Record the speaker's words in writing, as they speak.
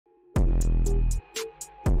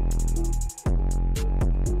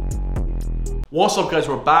What's up, guys?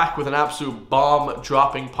 We're back with an absolute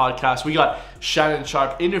bomb-dropping podcast. We got Shannon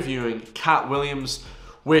Sharpe interviewing Katt Williams,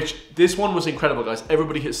 which this one was incredible, guys.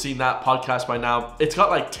 Everybody has seen that podcast by now. It's got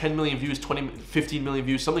like 10 million views, 15 million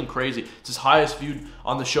views, something crazy. It's his highest viewed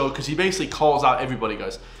on the show because he basically calls out everybody,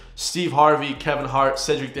 guys. Steve Harvey, Kevin Hart,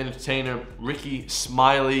 Cedric the Entertainer, Ricky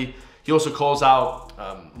Smiley. He also calls out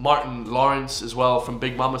Martin Lawrence as well from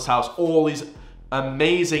Big Mama's House. All these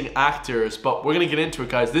amazing actors, but we're gonna get into it,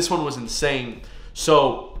 guys. This one was insane.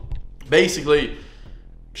 So basically,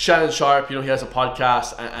 Shannon Sharpe, he has a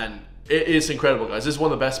podcast, and it is incredible, guys. This is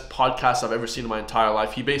one of the best podcasts I've ever seen in my entire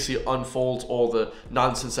life. He basically unfolds all the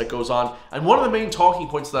nonsense that goes on, and one of the main talking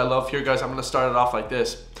points that I love here, guys, I'm gonna start it off like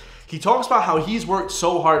this. He talks about how he's worked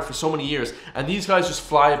so hard for so many years, and these guys just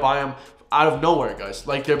fly by him out of nowhere, guys.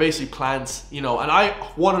 Like, they're basically plants, and I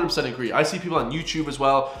 100% agree. I see people on YouTube as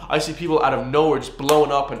well. I see people out of nowhere just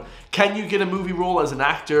blowing up. And can you get a movie role as an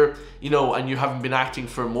actor, and you haven't been acting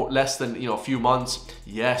for less than, a few months?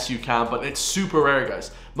 Yes, you can, but it's super rare,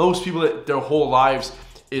 guys. Most people, their whole lives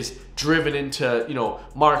is driven into,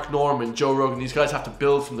 Mark Norman, Joe Rogan. These guys have to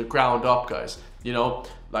build from the ground up, guys.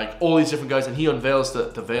 Like all these different guys, and he unveils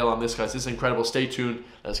the veil on this, guys. This is incredible. Stay tuned.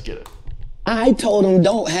 Let's get it. I told him,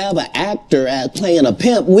 don't have an actor at playing a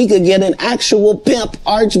pimp. We could get an actual pimp,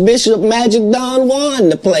 Archbishop Magic Don Juan,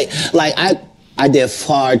 to play. Like, I did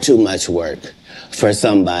far too much work for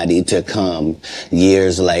somebody to come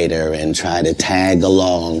years later and try to tag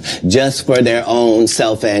along just for their own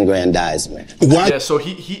self-aggrandizement. Yeah, so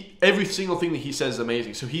he every single thing that he says is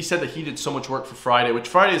amazing. So he said that he did so much work for Friday, which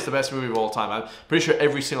Friday is the best movie of all time. I'm pretty sure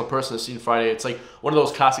every single person has seen Friday. It's like one of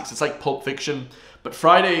those classics. It's like Pulp Fiction. But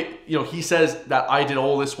Friday, he says that I did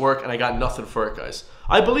all this work and I got nothing for it, guys.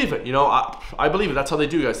 I believe it, I believe it. That's how they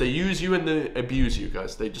do, guys. They use you and they abuse you,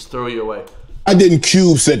 guys. They just throw you away. I didn't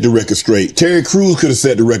Cube set the record straight. Terry Crews could have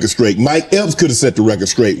set the record straight. Mike Epps could have set the record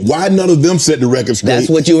straight. Why none of them set the record straight? That's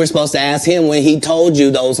what you were supposed to ask him when he told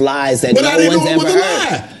you those lies that no one's ever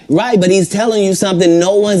heard. Right, but he's telling you something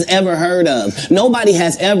no one's ever heard of. Nobody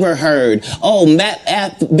has ever heard,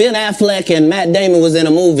 Ben Affleck and Matt Damon was in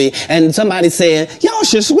a movie, and somebody said, y'all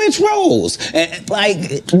should switch roles.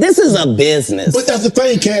 Like, this is a business. But that's the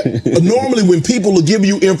thing, Katt. Normally, when people are giving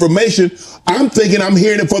you information, I'm thinking I'm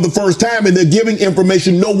hearing it for the first time, and they're giving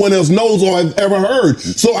information no one else knows or has ever heard.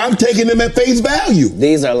 So I'm taking them at face value.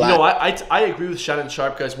 These are lies. I agree with Shannon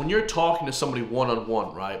Sharpe, guys. When you're talking to somebody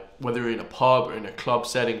one-on-one, right, whether you're in a pub or in a club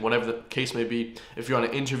setting, whatever the case may be, if you're on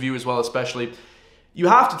an interview as well, especially, you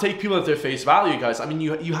have to take people at their face value, guys. I mean,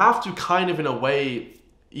 you have to kind of, in a way,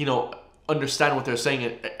 understand what they're saying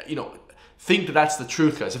and, think that that's the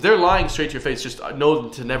truth, guys. If they're lying straight to your face, just know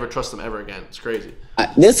to never trust them ever again. It's crazy.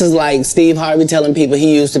 This is like Steve Harvey telling people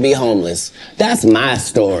he used to be homeless. That's my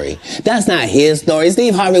story. That's not his story.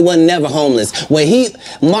 Steve Harvey wasn't never homeless. When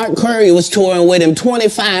Mark Curry was touring with him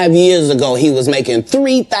 25 years ago, he was making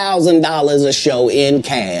 $3,000 a show in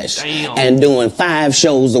cash. Damn. And doing 5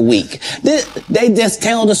 shows a week. They just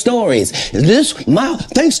tell the stories.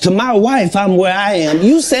 Thanks to my wife, I'm where I am.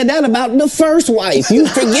 You said that about the first wife. You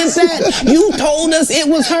forget that? You told us it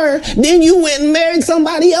was her. Then you went and married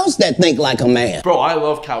somebody else that think like a man. Bro, I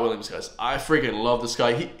love Katt Williams, guys. I freaking love this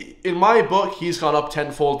guy. In my book, he's gone up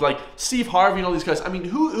tenfold. Like Steve Harvey and all these guys. I mean,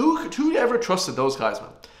 who ever trusted those guys, man?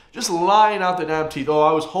 Just lying out their damn teeth. Oh,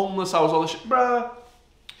 I was homeless. I was all this shit. Bruh,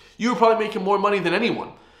 you were probably making more money than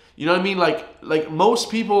anyone. You know what I mean? Like most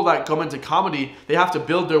people that come into comedy, they have to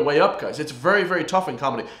build their way up, guys. It's very, very tough in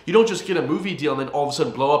comedy. You don't just get a movie deal and then all of a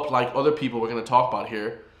sudden blow up like other people we're going to talk about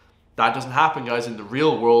here. That doesn't happen, guys, in the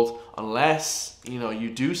real world unless, you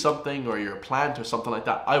do something or you're a plant or something like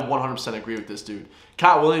that. I 100% agree with this dude.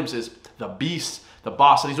 Katt Williams is the beast, the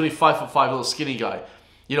boss, and he's only 5'5", little skinny guy.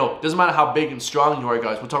 Doesn't matter how big and strong you are,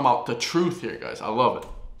 guys. We're talking about the truth here, guys. I love it.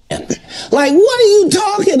 Like, what are you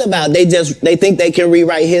talking about? They think they can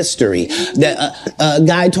rewrite history.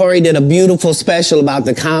 Guy Torrey did a beautiful special about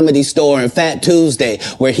the Comedy Store and Fat Tuesday,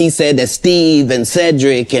 where he said that Steve and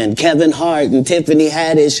Cedric and Kevin Hart and Tiffany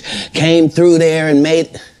Haddish came through there and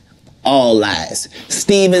made all lies.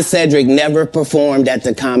 Steve and Cedric never performed at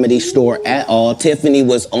the Comedy Store at all. Tiffany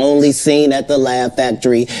was only seen at the Laugh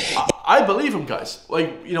Factory. I believe him, guys.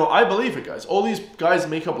 I believe it, guys. All these guys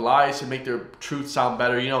make up lies to make their truth sound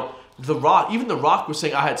better. The Rock, even The Rock was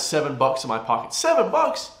saying I had $7 in my pocket.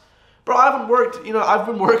 $7? Bro, I haven't worked, I've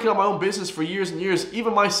been working on my own business for years and years.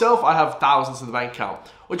 Even myself, I have thousands in the bank account.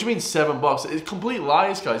 What do you mean $7? It's complete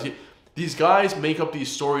lies, guys. These guys make up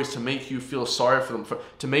these stories to make you feel sorry for them,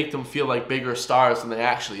 to make them feel like bigger stars than they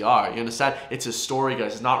actually are. You understand? It's a story,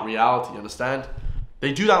 guys. It's not reality. You understand?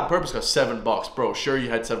 They do that on purpose, guys. $7, bro. Sure, you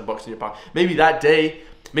had $7 in your pocket. Maybe that day,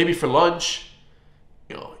 maybe for lunch,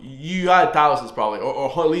 You know, you had thousands probably, or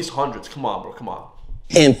at least hundreds. Come on, bro. Come on.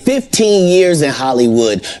 In 15 years in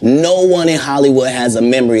Hollywood, no one in Hollywood has a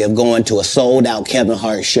memory of going to a sold-out Kevin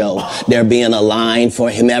Hart show, there being a line for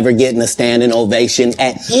him ever getting a standing ovation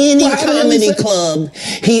at any comedy club.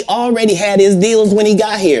 He already had his deals when he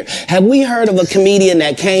got here. Have we heard of a comedian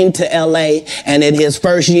that came to L.A. and in his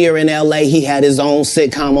first year in L.A. he had his own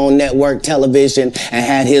sitcom on network television and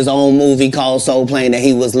had his own movie called Soul Plane that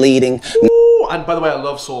he was leading? And by the way, I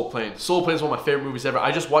love Soul Plane. Soul Plane is one of my favorite movies ever.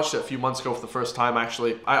 I just watched it a few months ago for the first time,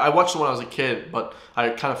 actually. I watched it when I was a kid, but I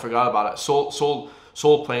kind of forgot about it.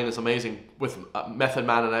 Soul Plane is amazing with Method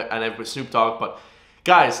Man and with Snoop Dogg. But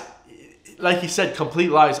guys, like he said, complete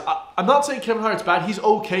lies. I'm not saying Kevin Hart's bad. He's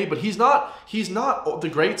okay, but he's not the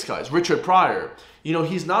greats, guys. Richard Pryor. You know,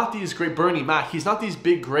 he's not these great Bernie Mac. He's not these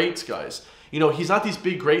big greats, guys. You know, he's not these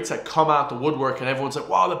big greats that come out the woodwork and everyone's like,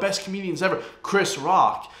 wow, the best comedians ever. Chris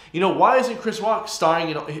Rock. You know, why isn't Chris Rock starring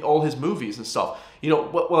in all his movies and stuff? You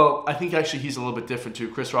know, well, I think actually he's a little bit different too.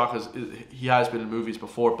 Chris Rock has been in movies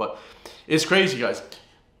before, but it's crazy, guys.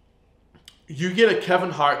 You get a Kevin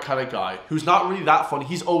Hart kind of guy who's not really that funny.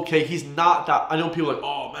 He's okay. He's not that. I know people are like,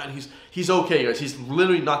 oh man, he's okay, guys. He's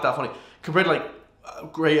literally not that funny compared to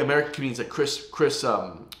like great American comedians like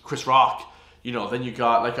Chris Rock. You know, then you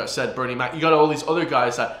got, like I said, Bernie Mac. You got all these other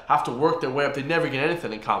guys that have to work their way up. They never get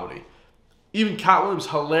anything in comedy. Even Katt Williams,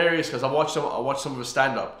 hilarious, because I watched some of his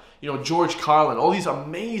stand-up. You know, George Carlin, all these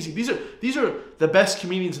amazing. These are the best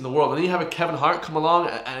comedians in the world. And then you have a Kevin Hart come along,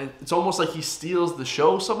 and it's almost like he steals the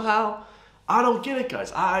show somehow. I don't get it,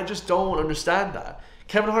 guys. I just don't understand that.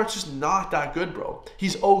 Kevin Hart's just not that good, bro.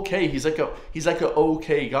 He's okay. He's like a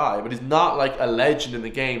okay guy, but he's not like a legend in the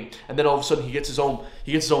game. And then all of a sudden he gets his own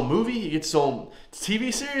movie, he gets his own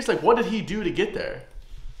TV series. Like, what did he do to get there?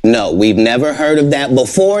 No, we've never heard of that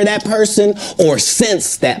before that person or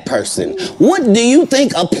since that person. What do you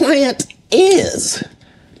think a plant is?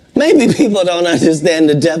 Maybe people don't understand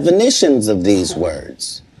the definitions of these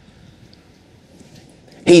words.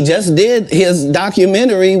 He just did his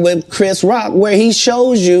documentary with Chris Rock where he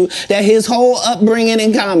shows you that his whole upbringing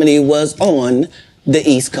in comedy was on the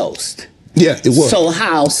East Coast. Yeah, it was. So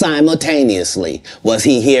how simultaneously was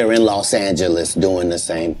he here in Los Angeles doing the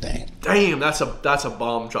same thing? Damn, that's a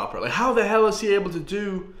bomb dropper. Like, how the hell is he able to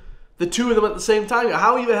do the two of them at the same time?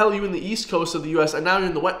 How the hell are you in the East Coast of the U.S. and now you're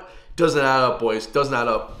in the West? Doesn't add up, boys. Doesn't add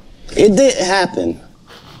up. It didn't happen.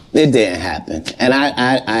 It didn't happen. And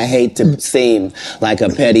I hate to seem like a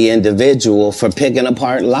petty individual for picking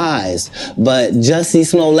apart lies, but Jussie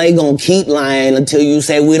Smollett gonna keep lying until you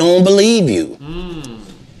say we don't believe you.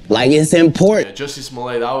 Like, it's important. Yeah, Jussie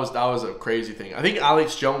Smollett, that was a crazy thing. I think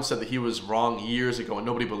Alex Jones said that he was wrong years ago and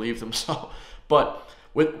nobody believed him. So, but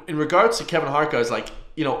in regards to Kevin Hart, guys, like,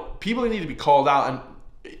 you know, people need to be called out,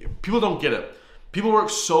 and people don't get it. People work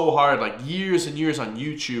so hard, like years and years on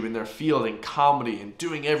YouTube in their field in comedy and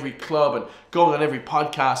doing every club and going on every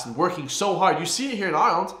podcast and working so hard. You see it here in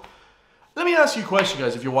Ireland. Let me ask you a question,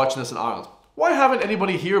 guys, if you're watching this in Ireland. Why haven't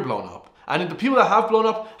anybody here blown up? And the people that have blown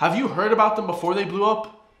up, have you heard about them before they blew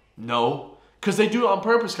up? No. Because they do it on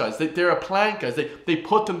purpose, guys. They're a plant, guys. They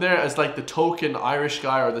put them there as like the token Irish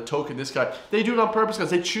guy or the token this guy. They do it on purpose, guys.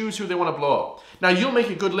 They choose who they want to blow up. Now, you'll make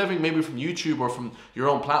a good living maybe from YouTube or from your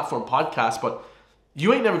own platform podcast, but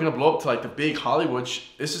you ain't never going to blow up to like the big Hollywood.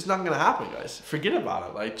 This is not going to happen, guys. Forget about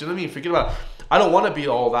it. Like, do you know what I mean? Forget about it. I don't want to be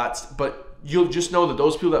all that, but you'll just know that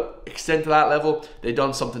those people that extend to that level, they've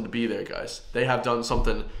done something to be there, guys. They have done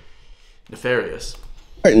something nefarious.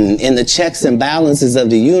 In the checks and balances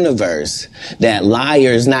of the universe, that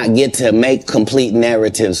liars not get to make complete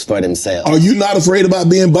narratives for themselves. Are you not afraid about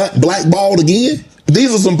being blackballed again?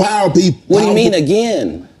 These are some power people. What do you mean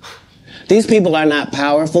again? These people are not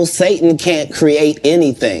powerful. Satan can't create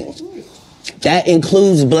anything. That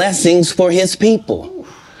includes blessings for his people.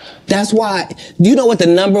 That's why, do you know what the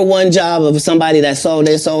 #1 job of somebody that sold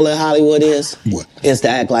their soul in Hollywood is? What? Is to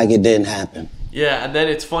act like it didn't happen. Yeah, and then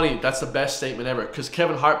it's funny, that's the best statement ever, because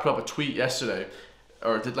Kevin Hart put up a tweet yesterday,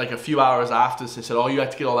 or did like a few hours after this, and said, oh, you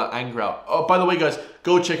have to get all that anger out. Oh, by the way, guys,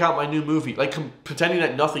 go check out my new movie. Like, pretending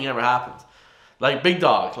that nothing ever happened. Like, big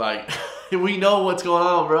dog, like, we know what's going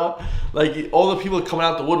on, bro. Like, all the people coming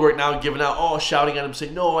out the woodwork now, giving out, oh, shouting at him,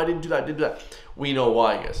 saying, no, I didn't do that, I didn't do that. We know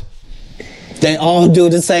why, guys. They all do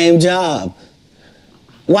the same job.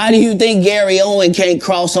 Why do you think Gary Owen can't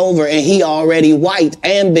cross over and he already white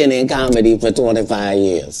and been in comedy for 25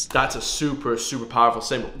 years? That's a super, super powerful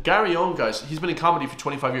statement. Gary Owen, guys, he's been in comedy for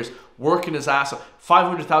 25 years, working his ass off.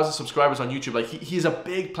 500,000 subscribers on YouTube. Like, he's a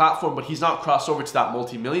big platform, but he's not crossed over to that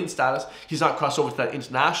multi-million status. He's not crossed over to that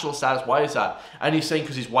international status. Why is that? And he's saying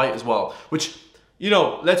because he's white as well, which, you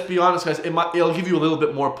know, let's be honest, guys, it'll give you a little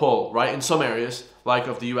bit more pull, right? In some areas, like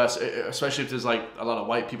of the US, especially if there's like a lot of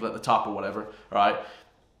white people at the top or whatever, right?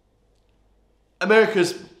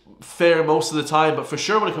 America's fair most of the time, but for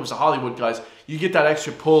sure when it comes to Hollywood, guys, you get that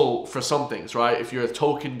extra pull for some things, right? If you're a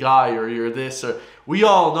token guy or you're this, or we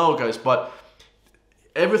all know, guys, but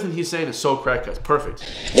everything he's saying is so correct, guys. Perfect.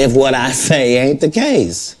 If what I say ain't the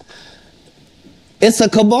case. It's a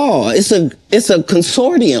cabal. It's a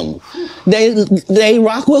consortium. They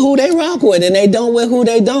rock with who they rock with, and they don't with who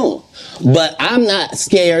they don't. But I'm not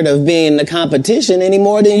scared of being the competition any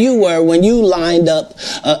more than you were when you lined up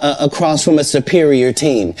across from a superior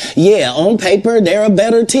team. Yeah, on paper, they're a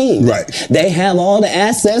better team. Right. They have all the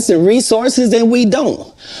assets and resources, and we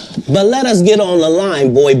don't. But let us get on the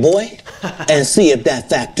line, boy, and see if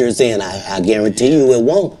that factors in. I guarantee you it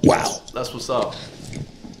won't. Wow. That's what's up.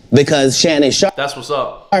 Because Shannon Sharp. That's what's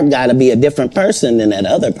up. Got to be a different person than that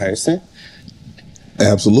other person.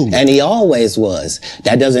 Absolutely. And he always was.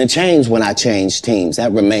 That doesn't change when I change teams.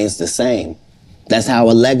 That remains the same. That's how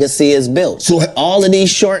a legacy is built. So all of these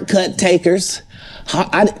shortcut takers,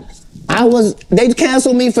 they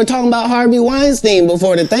canceled me for talking about Harvey Weinstein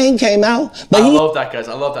before the thing came out. But I love that, guys.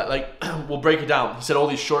 I love that. Like, we'll break it down. He said all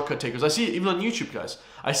these shortcut takers. I see it even on YouTube, guys.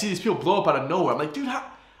 I see these people blow up out of nowhere. I'm like, dude,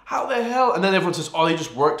 how the hell? And then everyone says, oh, they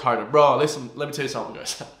just worked harder. Bro, listen, let me tell you something,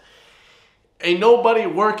 guys. Ain't nobody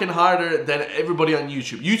working harder than everybody on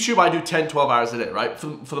YouTube. YouTube, I do 10, 12 hours a day, right?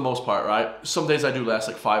 For the most part, right? Some days I do less,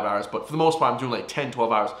 like 5 hours. But for the most part, I'm doing like 10,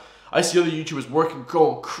 12 hours. I see other YouTubers working,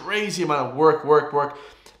 going crazy amount of work.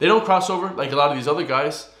 They don't cross over like a lot of these other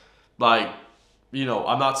guys. Like, you know,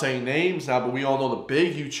 I'm not saying names now, but we all know the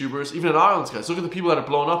big YouTubers. Even in Ireland, guys. Look at the people that are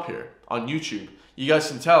blowing up here on YouTube. You guys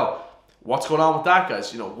can tell what's going on with that,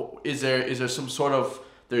 guys. You know, is there some sort of,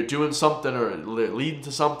 they're doing something or they're leading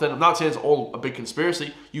to something? I'm not saying it's all a big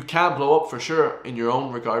conspiracy. You can blow up for sure in your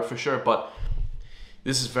own regard for sure, but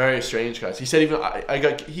this is very strange, guys. He said even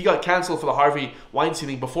he got canceled for the Harvey Weinstein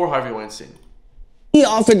thing before Harvey Weinstein. he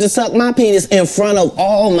offered to suck my penis in front of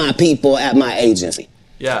all my people at my agency.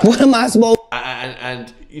 Yeah. What am I supposed?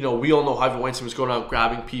 And you know, we all know Harvey Weinstein was going around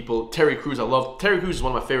grabbing people. Terry Crews, Terry Crews is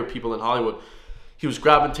one of my favorite people in Hollywood. He was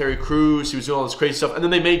grabbing Terry Crews. He was doing all this crazy stuff, and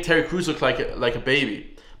then they made Terry Crews look like a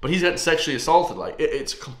baby. But he's getting sexually assaulted. Like,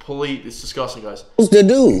 it's disgusting, guys. To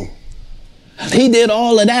do? He did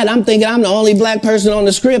all of that. I'm thinking I'm the only black person on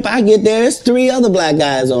the script. I get there, there's 3 other black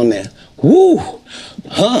guys on there. Woo!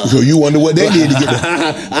 Huh. So you wonder what they did to get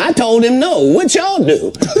there. I told him no. What y'all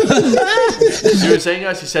do? You were saying,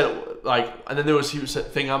 guys, he said, like, and then he was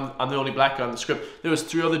saying, I'm the only black guy on the script. There was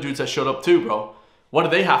 3 other dudes that showed up too, bro. What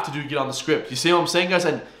did they have to do to get on the script? You see what I'm saying, guys?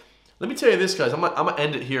 And let me tell you this, guys. I'm gonna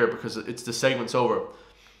end it here because the segment's over.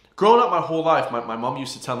 Growing up my whole life, my mom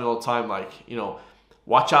used to tell me all the time, like, you know,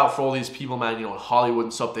 watch out for all these people, man, you know, in Hollywood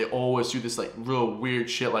and stuff. They always do this, like, real weird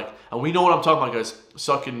shit, like, and we know what I'm talking about, guys.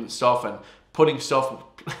 Sucking stuff and putting stuff,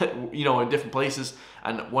 you know, in different places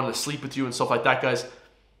and wanting to sleep with you and stuff like that, guys.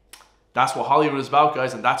 That's what Hollywood is about,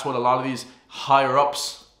 guys, and that's what a lot of these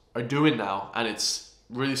higher-ups are doing now, and it's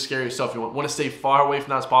really scary stuff. You want to stay far away from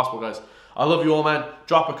that as possible, guys. I love you all, man.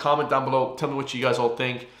 Drop a comment down below. Tell me what you guys all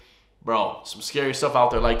think. Bro, some scary stuff out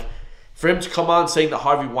there. Like, for him to come on saying that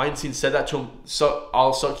Harvey Weinstein said that to him, so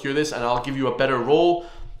I'll suck you this and I'll give you a better role.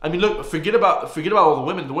 I mean, look, forget about all the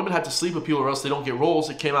women. The women had to sleep with people or else they don't get roles.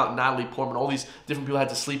 It came out Natalie Portman. All these different people had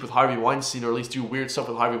to sleep with Harvey Weinstein or at least do weird stuff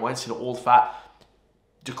with Harvey Weinstein, an old, fat,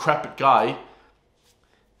 decrepit guy.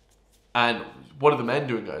 And what are the men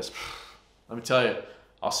doing, guys? Let me tell you.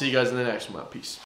 I'll see you guys in the next one. Peace.